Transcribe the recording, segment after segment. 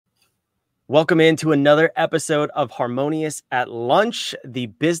Welcome into another episode of Harmonious at Lunch, the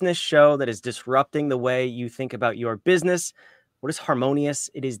business show that is disrupting the way you think about your business. What is Harmonious?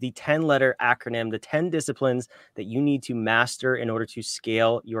 It is the 10-letter acronym, the 10 disciplines that you need to master in order to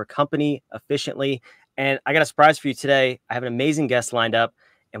scale your company efficiently. And I got a surprise for you today. I have an amazing guest lined up,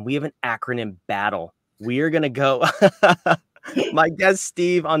 and we have an acronym battle. We are going to go... My guest,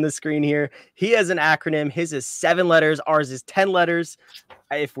 Steve, on the screen here, he has an acronym. His is 7 letters. Ours is 10 letters.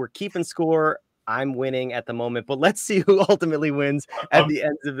 If we're keeping score, I'm winning at the moment, but let's see who ultimately wins at the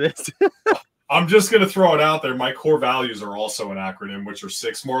end of this. I'm just going to throw it out there. My core values are also an acronym, which are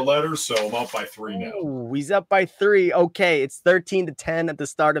 6 more letters. So I'm up by 3 now. Ooh, he's up by 3. Okay. It's 13-10 at the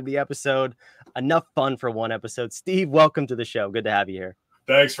start of the episode. Enough fun for one episode. Steve, welcome to the show. Good to have you here.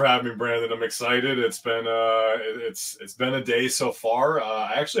 Thanks for having me, Brandon. I'm excited. It's been a day so far.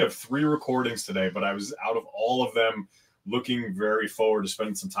 I actually have 3 recordings today, but I was out of all of them looking very forward to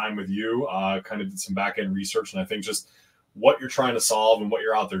spending some time with you. Kind of did some back-end research, and I think just what you're trying to solve and what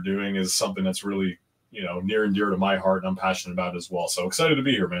you're out there doing is something that's really, near and dear to my heart, and I'm passionate about it as well. So excited to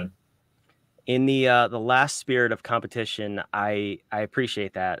be here, man. In the last spirit of competition, I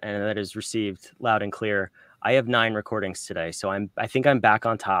appreciate that, and that is received loud and clear. I have 9 recordings today, so I think I'm back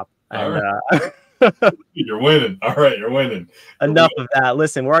on top. And, right. You're winning. All right, you're winning. Enough of that.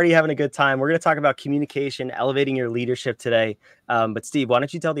 Listen, we're already having a good time. We're going to talk about communication, elevating your leadership today. But Steve, why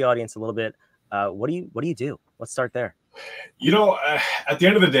don't you tell the audience a little bit? What do you do? Let's start there. At the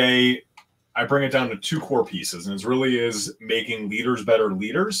end of the day, I bring it down to 2 core pieces, and it really is making leaders better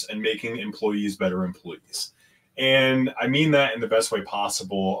leaders and making employees better employees. And I mean that in the best way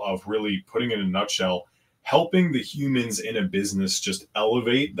possible, of really putting it in a nutshell, helping the humans in a business just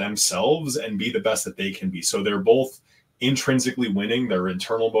elevate themselves and be the best that they can be. So they're both intrinsically winning, their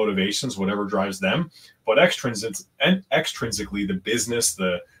internal motivations, whatever drives them, but extrinsically, the business,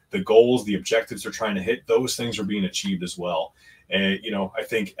 the goals, the objectives they're trying to hit, those things are being achieved as well. And, I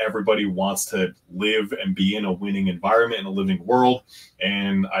think everybody wants to live and be in a winning environment, in a living world.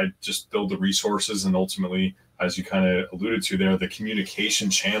 And I just build the resources and ultimately, as you kind of alluded to there, the communication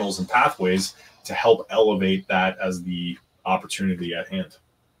channels and pathways to help elevate that as the opportunity at hand.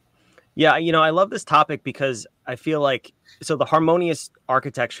 Yeah, I love this topic because I feel like, so the Harmonious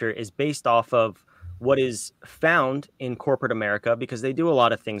architecture is based off of what is found in corporate America, because they do a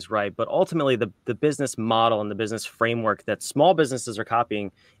lot of things right. But ultimately, the business model and the business framework that small businesses are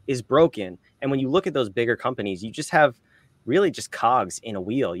copying is broken. And when you look at those bigger companies, you just have really just cogs in a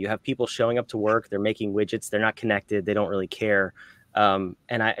wheel. You have people showing up to work, they're making widgets, they're not connected, they don't really care. So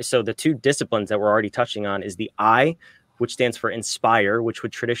the 2 disciplines that we're already touching on is the I, which stands for inspire, which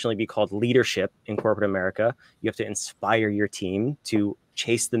would traditionally be called leadership in corporate America. You have to inspire your team to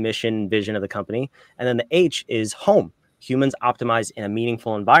chase the mission and vision of the company. And then the H is home, humans optimized in a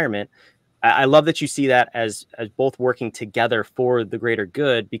meaningful environment. I love that you see that as both working together for the greater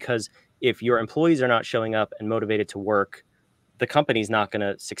good, because if your employees are not showing up and motivated to work, the company's not going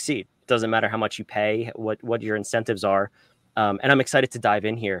to succeed. It doesn't matter how much you pay, what your incentives are. And I'm excited to dive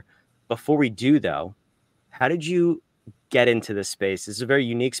in here. Before we do, though, how did you get into this space? This is a very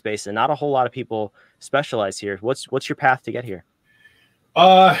unique space, and not a whole lot of people specialize here. What's your path to get here?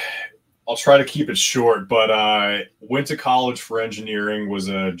 I'll try to keep it short, but I went to college for engineering, was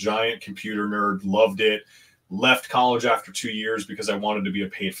a giant computer nerd, loved it, left college after 2 years because I wanted to be a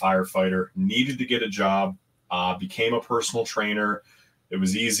paid firefighter, needed to get a job, became a personal trainer. It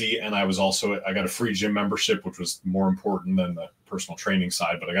was easy. And I got a free gym membership, which was more important than the personal training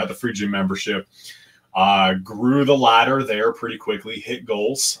side, but I got the free gym membership, grew the ladder there pretty quickly, hit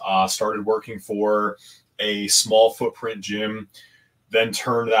goals, started working for a small footprint gym, then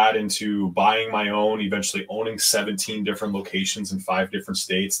turned that into buying my own, eventually owning 17 different locations in 5 different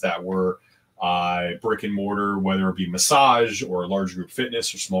states that were brick and mortar, whether it be massage or large group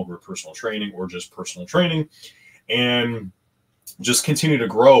fitness or small group personal training or just personal training, and just continue to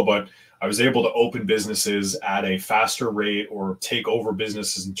grow. But I was able to open businesses at a faster rate, or take over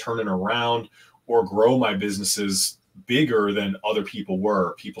businesses and turn it around, or grow my businesses bigger than other people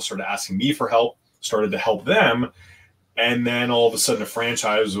were. People started asking me for help, started to help them. And then all of a sudden a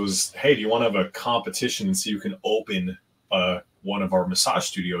franchise was, hey, do you want to have a competition and see who can open one of our massage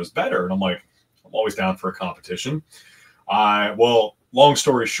studios better? And I'm like, I'm always down for a competition. Well, long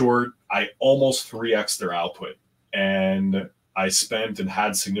story short, I almost 3x their output. And I spent and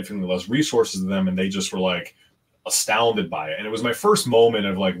had significantly less resources than them, and they just were like astounded by it. And it was my first moment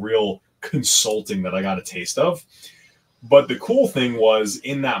of like real consulting that I got a taste of. But the cool thing was,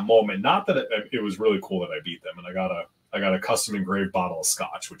 in that moment, not that it was really cool that I beat them, and I got a custom engraved bottle of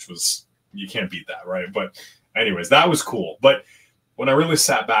scotch, which was, you can't beat that, right? But anyways, that was cool. But when I really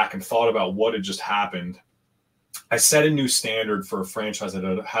sat back and thought about what had just happened, I set a new standard for a franchise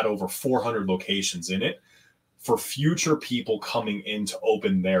that had over 400 locations in it for future people coming in to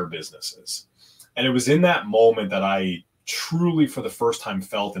open their businesses. And it was in that moment that I truly, for the first time,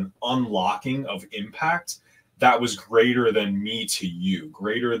 felt an unlocking of impact that was greater than me to you,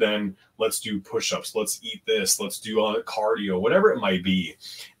 greater than let's do push-ups, let's eat this, let's do cardio, whatever it might be.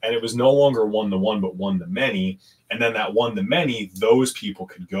 And it was no longer one-to-one, but one-to-many. And then that one-to-many, those people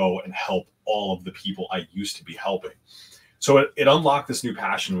could go and help all of the people I used to be helping. So it unlocked this new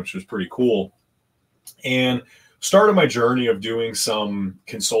passion, which was pretty cool. And started my journey of doing some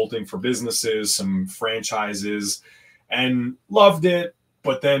consulting for businesses, some franchises, and loved it.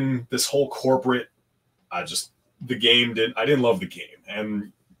 But then this whole corporate, I didn't love the game.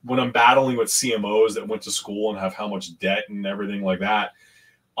 And when I'm battling with CMOs that went to school and have how much debt and everything like that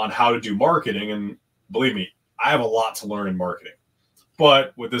on how to do marketing, and believe me, I have a lot to learn in marketing.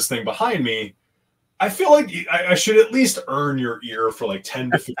 But with this thing behind me, I feel like I should at least earn your ear for like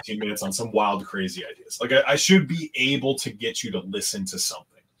 10 to 15 minutes on some wild, crazy ideas. Like I should be able to get you to listen to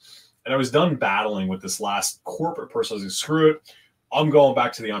something. And I was done battling with this last corporate person. I was like, screw it. I'm going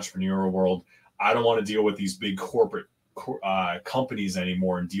back to the entrepreneurial world. I don't want to deal with these big corporate companies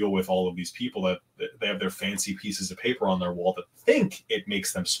anymore and deal with all of these people that they have their fancy pieces of paper on their wall that think it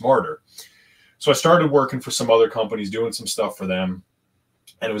makes them smarter. So I started working for some other companies, doing some stuff for them.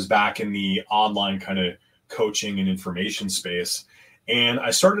 And it was back in the online kind of coaching and information space. And I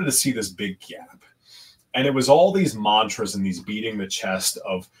started to see this big gap. And it was all these mantras and these beating the chest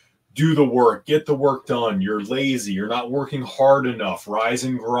of do the work, get the work done. You're lazy. You're not working hard enough. Rise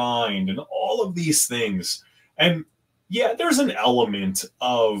and grind and all of these things. And yeah, there's an element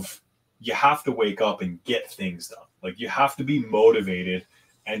of you have to wake up and get things done. Like you have to be motivated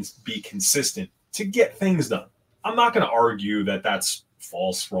and be consistent to get things done. I'm not going to argue that that's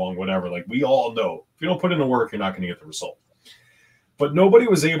false, wrong, whatever. Like we all know, if you don't put in the work, you're not going to get the result. But nobody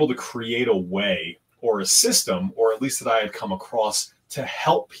was able to create a way or a system, or at least that I had come across, to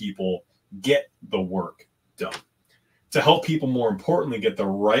help people get the work done, to help people, more importantly, get the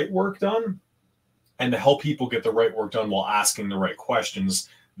right work done, and to help people get the right work done while asking the right questions,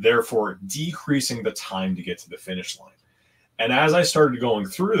 therefore decreasing the time to get to the finish line. And as I started going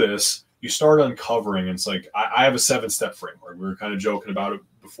through this, you start uncovering, and it's like, I have a 7-step framework. We were kind of joking about it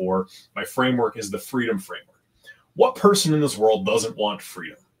before. My framework is the freedom framework. What person in this world doesn't want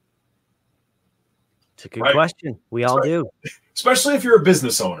freedom? It's a good question. We all do. Especially if you're a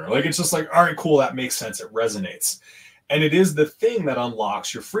business owner. Like, it's just like, all right, cool, that makes sense. It resonates. And it is the thing that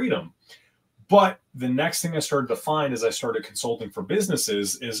unlocks your freedom. But the next thing I started to find as I started consulting for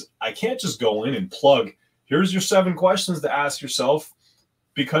businesses is I can't just go in and plug, here's your 7 questions to ask yourself,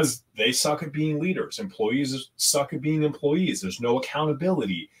 because they suck at being leaders. Employees suck at being employees. There's no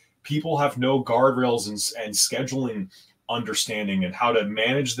accountability. People have no guardrails and scheduling understanding and how to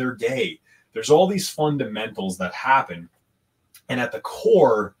manage their day. There's all these fundamentals that happen. And at the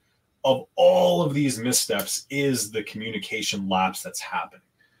core of all of these missteps is the communication lapse that's happening.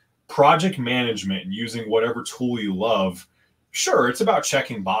 Project management and using whatever tool you love, sure, it's about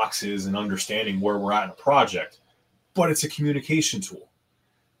checking boxes and understanding where we're at in a project, but it's a communication tool.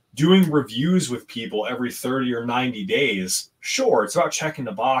 Doing reviews with people every 30 or 90 days, sure, it's about checking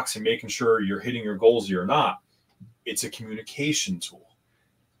the box and making sure you're hitting your goals or not. It's a communication tool.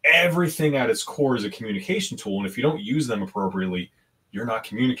 Everything at its core is a communication tool. And if you don't use them appropriately, you're not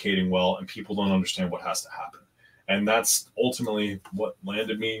communicating well and people don't understand what has to happen. And that's ultimately what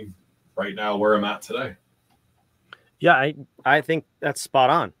landed me right now where I'm at today. Yeah, I think that's spot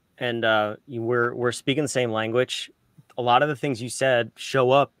on. And we're speaking the same language. A lot of the things you said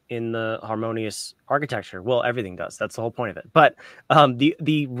show up in the Harmonious architecture. Well, everything does. That's the whole point of it. But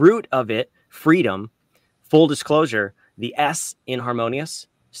the root of it, freedom, full disclosure, the S in Harmonious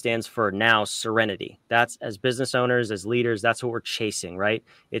stands for now serenity. That's, as business owners, as leaders, that's what we're chasing, right?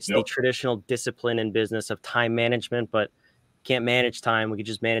 It's the traditional discipline in business of time management, but can't manage time. We can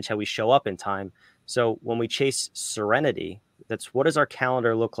just manage how we show up in time. So when we chase serenity, that's what does our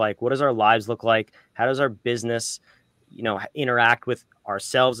calendar look like? What does our lives look like? How does our business, interact with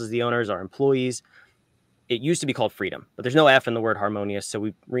ourselves as the owners, our employees? It used to be called freedom, but there's no F in the word harmonious, so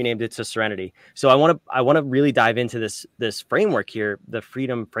we renamed it to serenity. So I want to really dive into this framework here, the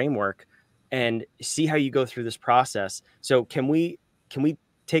freedom framework, and see how you go through this process. So can we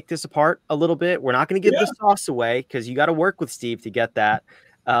take this apart a little bit? We're not going to give the sauce away because you got to work with Steve to get that.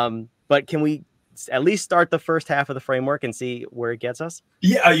 But can we at least start the first half of the framework and see where it gets us?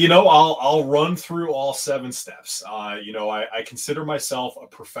 Yeah, I'll run through all 7 steps. I consider myself a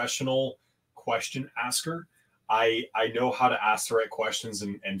professional question asker. I know how to ask the right questions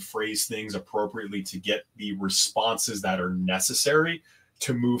and phrase things appropriately to get the responses that are necessary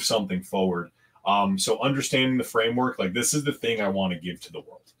to move something forward. So understanding the framework, like this is the thing I want to give to the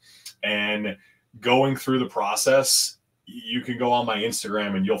world. And going through the process, you can go on my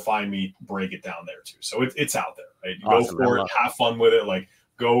Instagram and you'll find me break it down there too. So it's out there, right? Awesome. Go for it, have fun with it. Like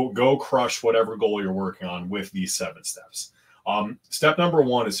go crush whatever goal you're working on with these 7 steps. Step number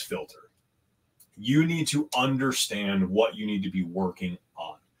 1 is filter. You need to understand what you need to be working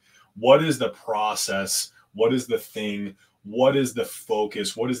on. What is the process? What is the thing? What is the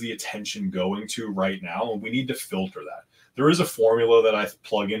focus? What is the attention going to right now? And we need to filter that. There is a formula that I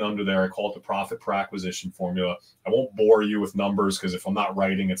plug in under there. I call it the profit per acquisition formula. I won't bore you with numbers because if I'm not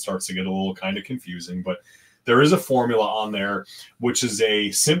writing, it starts to get a little kind of confusing. But there is a formula on there, which is a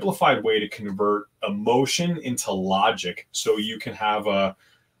simplified way to convert emotion into logic so you can have a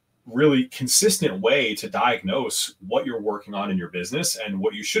really consistent way to diagnose what you're working on in your business and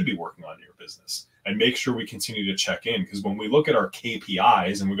what you should be working on in your business, and make sure we continue to check in. Because when we look at our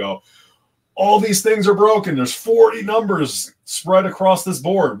KPIs and we go, all these things are broken, there's 40 numbers spread across this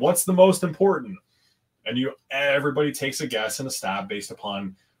board, what's the most important? And everybody takes a guess and a stab based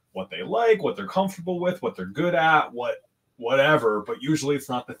upon what they like, what they're comfortable with, what they're good at, whatever. But usually it's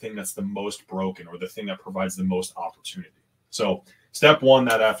not the thing that's the most broken or the thing that provides the most opportunity. So step 1,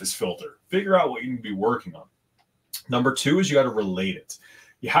 that F is filter. Figure out what you need to be working on. Number 2 is you got to relate it.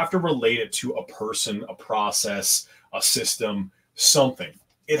 You have to relate it to a person, a process, a system, something.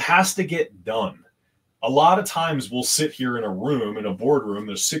 It has to get done. A lot of times we'll sit here in a room, in a boardroom,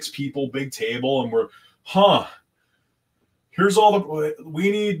 there's 6 people, big table, and we're, here's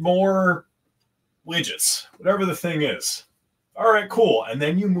we need more widgets, whatever the thing is. All right, cool. And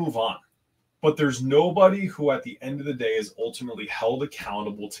then you move on. But there's nobody who at the end of the day is ultimately held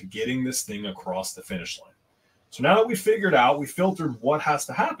accountable to getting this thing across the finish line. So now that we figured out, we filtered what has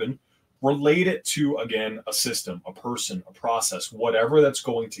to happen, relate it to, again, a system, a person, a process, whatever that's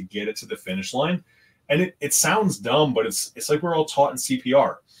going to get it to the finish line. And it sounds dumb, but it's like we're all taught in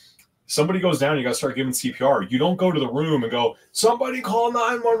CPR. Somebody goes down, you got to start giving CPR. You don't go to the room and go, somebody call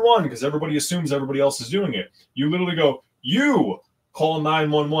 911, because everybody assumes everybody else is doing it. You literally go, you call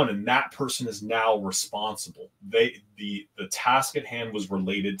 911, and that person is now responsible. The task at hand was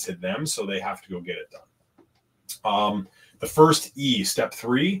related to them, so they have to go get it done. The first E, step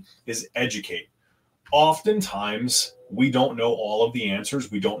 3, is educate. Oftentimes, we don't know all of the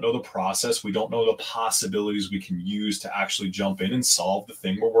answers. We don't know the process. We don't know the possibilities we can use to actually jump in and solve the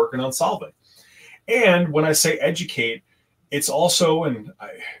thing we're working on solving. And when I say educate, it's also,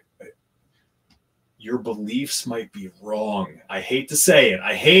 your beliefs might be wrong. I hate to say it.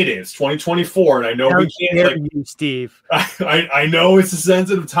 I hate it. It's 2024, and I know we can't. You, Steve. I know it's a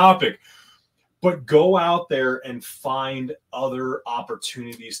sensitive topic, but go out there and find other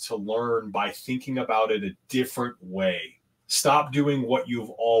opportunities to learn by thinking about it a different way. Stop doing what you've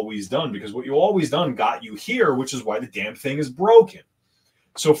always done, because what you always done got you here, which is why the damn thing is broken.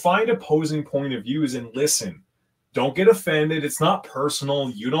 So find opposing point of views and listen. Don't get offended. It's not personal.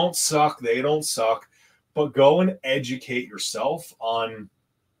 You don't suck. They don't suck. But go and educate yourself on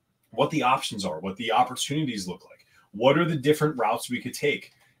what the options are, what the opportunities look like. What are the different routes we could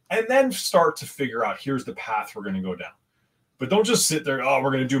take? And then start to figure out, here's the path we're going to go down. But don't just sit there,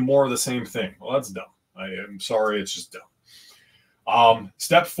 we're going to do more of the same thing. Well, that's dumb. I am sorry, it's just dumb.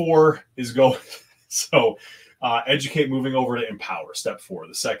 Step 4 is go. So educate, moving over to empower. Step 4,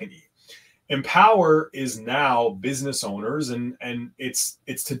 the second E. Empower is now business owners, and it's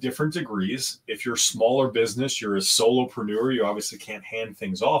to different degrees. If you're a smaller business, you're a solopreneur, you obviously can't hand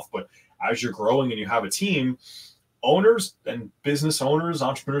things off. But as you're growing and you have a team, owners and business owners,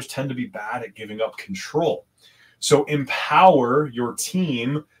 entrepreneurs tend to be bad at giving up control. So empower your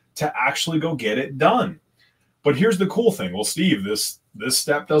team to actually go get it done. But here's the cool thing. Well, Steve, this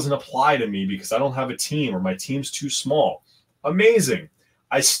step doesn't apply to me because I don't have a team or my team's too small. Amazing.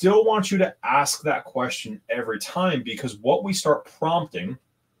 I still want you to ask that question every time, because what we start prompting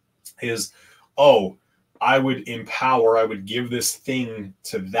is, I would empower, I would give this thing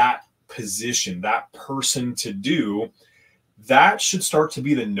to that position, that person to do. That should start to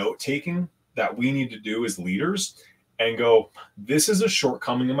be the note-taking that we need to do as leaders and go, this is a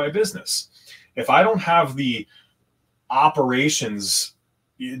shortcoming in my business. If I don't have the operations,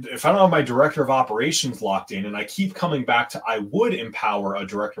 if I don't have my director of operations locked in, and I keep coming back to, I would empower a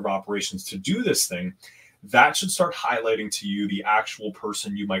director of operations to do this thing, that should start highlighting to you the actual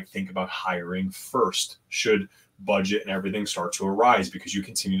person you might think about hiring first, should budget and everything start to arise, because you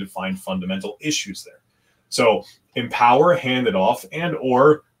continue to find fundamental issues there. So empower, hand it off, and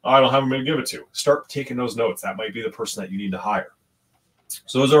or Oh, I don't have anybody to give it to. Start taking those notes. That might be the person that you need to hire.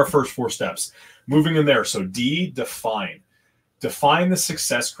 So those are our first 4 steps. Moving in there. So D, define. Define the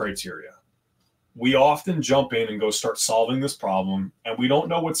success criteria. We often jump in and go start solving this problem, and we don't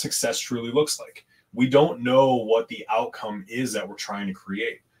know what success truly looks like. We don't know what the outcome is that we're trying to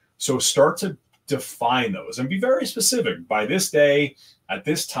create. So start to define those and be very specific. By this day, at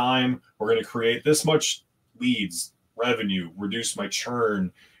this time, we're going to create this much leads, revenue, reduce my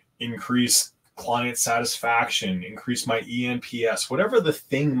churn, increase client satisfaction, increase my ENPS, whatever the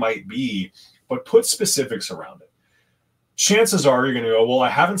thing might be, but put specifics around it. Chances are you're going to go, well, I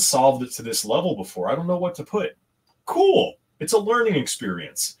haven't solved it to this level before. I don't know what to put. Cool. It's a learning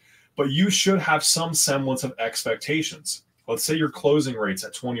experience, but you should have some semblance of expectations. Let's say your closing rate's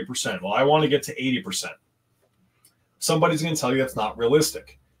at 20%. Well, I want to get to 80%. Somebody's going to tell you that's not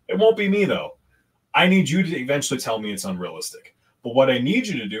realistic. It won't be me, though. I need you to eventually tell me it's unrealistic. But what I need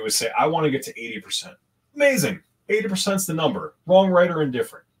you to do is say, I want to get to 80%. Amazing. 80% is the number. Wrong, right, or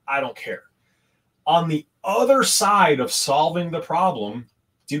indifferent. I don't care. On the other side of solving the problem,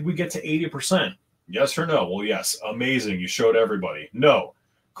 did we get to 80%? Yes or no? Well, yes. Amazing. You showed everybody. No.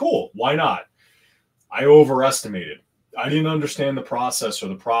 Cool. Why not? I overestimated. I didn't understand the process or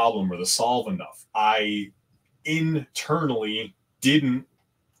the problem or the solve enough. I internally didn't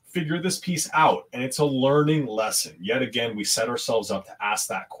figure this piece out, and it's a learning lesson. Yet again, we set ourselves up to ask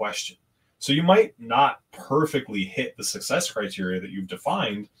that question. So you might not perfectly hit the success criteria that you've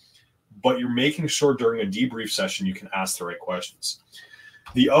defined, but you're making sure during a debrief session you can ask the right questions.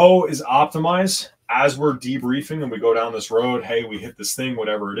 The O is optimize. As we're debriefing and we go down this road, hey, we hit this thing,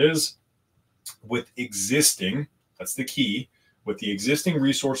 whatever it is, with existing, that's the key, with the existing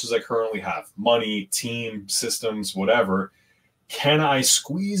resources I currently have, money, team, systems, whatever, can I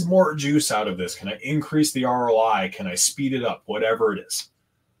squeeze more juice out of this? Can I increase the ROI? Can I speed it up? Whatever it is.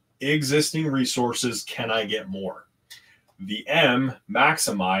 Existing resources, can I get more? The M,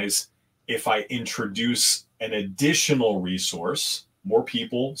 maximize. If I introduce an additional resource, more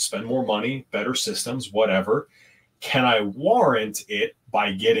people, spend more money, better systems, whatever, can I warrant it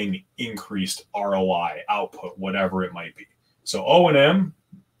by getting increased ROI, output, whatever it might be? So O and M,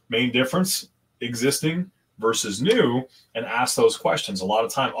 main difference, existing versus new, and ask those questions. A lot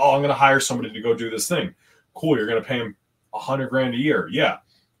of time, oh, I'm going to hire somebody to go do this thing. Cool, you're going to pay them $100,000 a year. Yeah.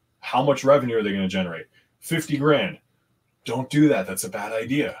 How much revenue are they going to generate? 50 grand. Don't do that. That's a bad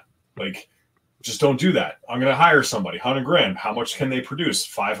idea. Like, just don't do that. I'm going to hire somebody, 100 grand. How much can they produce?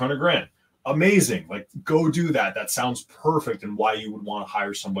 500 grand. Amazing. Like, go do that. That sounds perfect, and why you would want to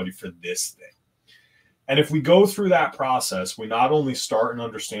hire somebody for this thing. And if we go through that process, we not only start and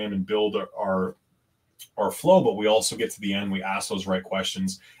understand and build our flow, but we also get to the end, we ask those right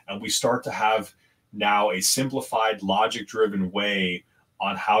questions, and we start to have now a simplified, logic-driven way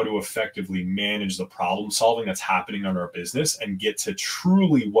on how to effectively manage the problem solving that's happening in our business and get to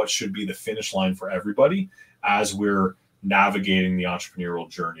truly what should be the finish line for everybody as we're navigating the entrepreneurial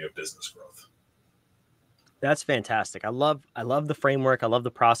journey of business growth. That's fantastic. I love the framework. I love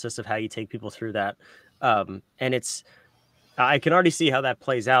the process of how you take people through that. And I can already see how that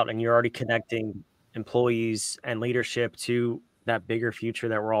plays out, and you're already connecting employees and leadership to that bigger future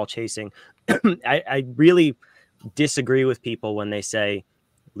that we're all chasing. I really disagree with people when they say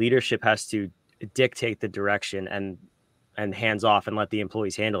leadership has to dictate the direction and hands off and let the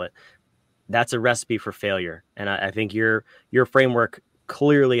employees handle it. That's a recipe for failure. And I think your framework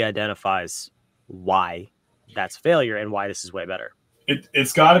clearly identifies why that's failure and why this is way better.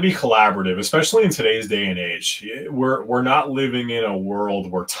 It's got to be collaborative, especially in today's day and age. We're not living in a world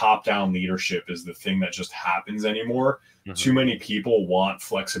where top-down leadership is the thing that just happens anymore. Mm-hmm. Too many people want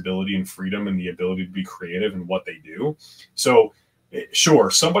flexibility and freedom and the ability to be creative in what they do. So sure,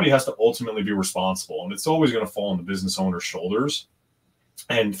 somebody has to ultimately be responsible, and it's always going to fall on the business owner's shoulders.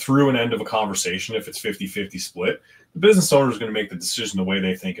 And through an end of a conversation, if it's 50-50 split, the business owner is going to make the decision the way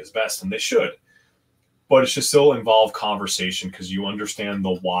they think is best, and they should. But it should still involve conversation because you understand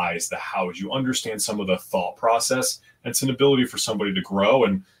the whys, the hows, you understand some of the thought process. And it's an ability for somebody to grow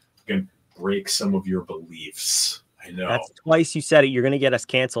and again, break some of your beliefs. I know. That's twice you said it. You're going to get us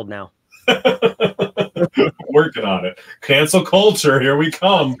canceled now. Working on it. Cancel culture. Here we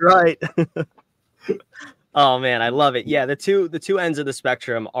come. Right. Oh man, I love it. Yeah. The two ends of the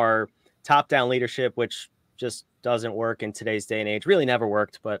spectrum are top-down leadership, which just doesn't work in today's day and age. Really never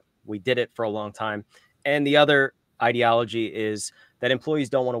worked, but we did it for a long time. And the other ideology is that employees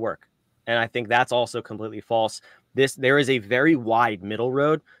don't want to work. And I think that's also completely false. There is a very wide middle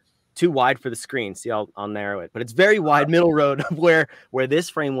road, too wide for the screen. See, I'll narrow it, but it's very wide middle road where this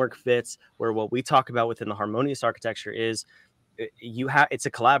framework fits, where what we talk about within the harmonious architecture is it's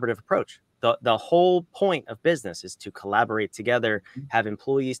a collaborative approach. The whole point of business is to collaborate together, have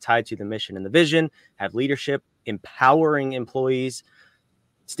employees tied to the mission and the vision, have leadership empowering employees.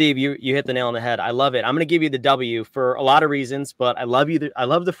 Steve, you hit the nail on the head. I love it. I'm going to give you the W for a lot of reasons, but I love you. I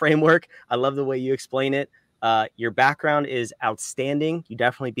love the framework. I love the way you explain it. Your background is outstanding. You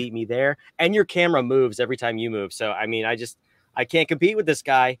definitely beat me there. And your camera moves every time you move. So, I mean, I can't compete with this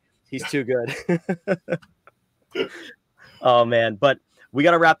guy. He's too good. Oh, man. But we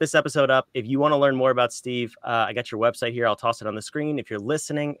got to wrap this episode up. If you want to learn more about Steve, I got your website here. I'll toss it on the screen. If you're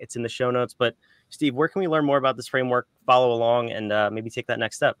listening, it's in the show notes. But Steve, where can we learn more about this framework, follow along, and maybe take that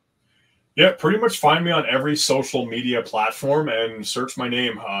next step? Yeah, pretty much find me on every social media platform and search my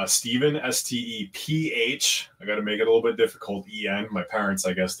name, Steven, Steph. I got to make it a little bit difficult, En. My parents,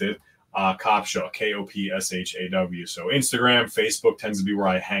 I guess, did. Kopshaw, Kopshaw. So Instagram, Facebook tends to be where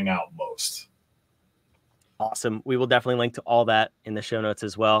I hang out most. Awesome. We will definitely link to all that in the show notes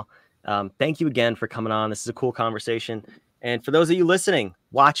as well. Thank you again for coming on. This is a cool conversation. And for those of you listening,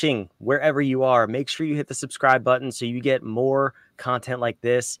 watching, wherever you are, make sure you hit the subscribe button so you get more content like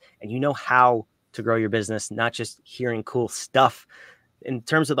this and you know how to grow your business, not just hearing cool stuff. In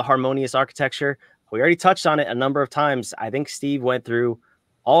terms of the Harmonious architecture, we already touched on it a number of times. I think Steve went through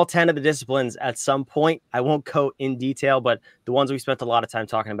all 10 of the disciplines at some point. I won't go in detail, but the ones we spent a lot of time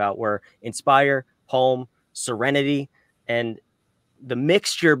talking about were Inspire, Home, Serenity, and the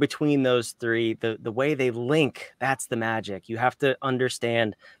mixture between those three, the way they link, that's the magic. You have to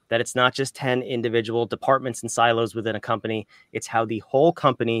understand that it's not just 10 individual departments and silos within a company. It's how the whole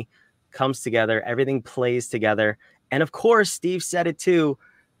company comes together. Everything plays together. And of course, Steve said it too,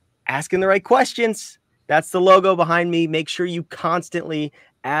 asking the right questions. That's the logo behind me. Make sure you constantly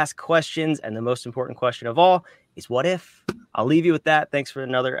ask questions. And the most important question of all is what if? I'll leave you with that. Thanks for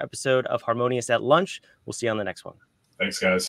another episode of Harmonious at Lunch. We'll see you on the next one. Thanks, guys.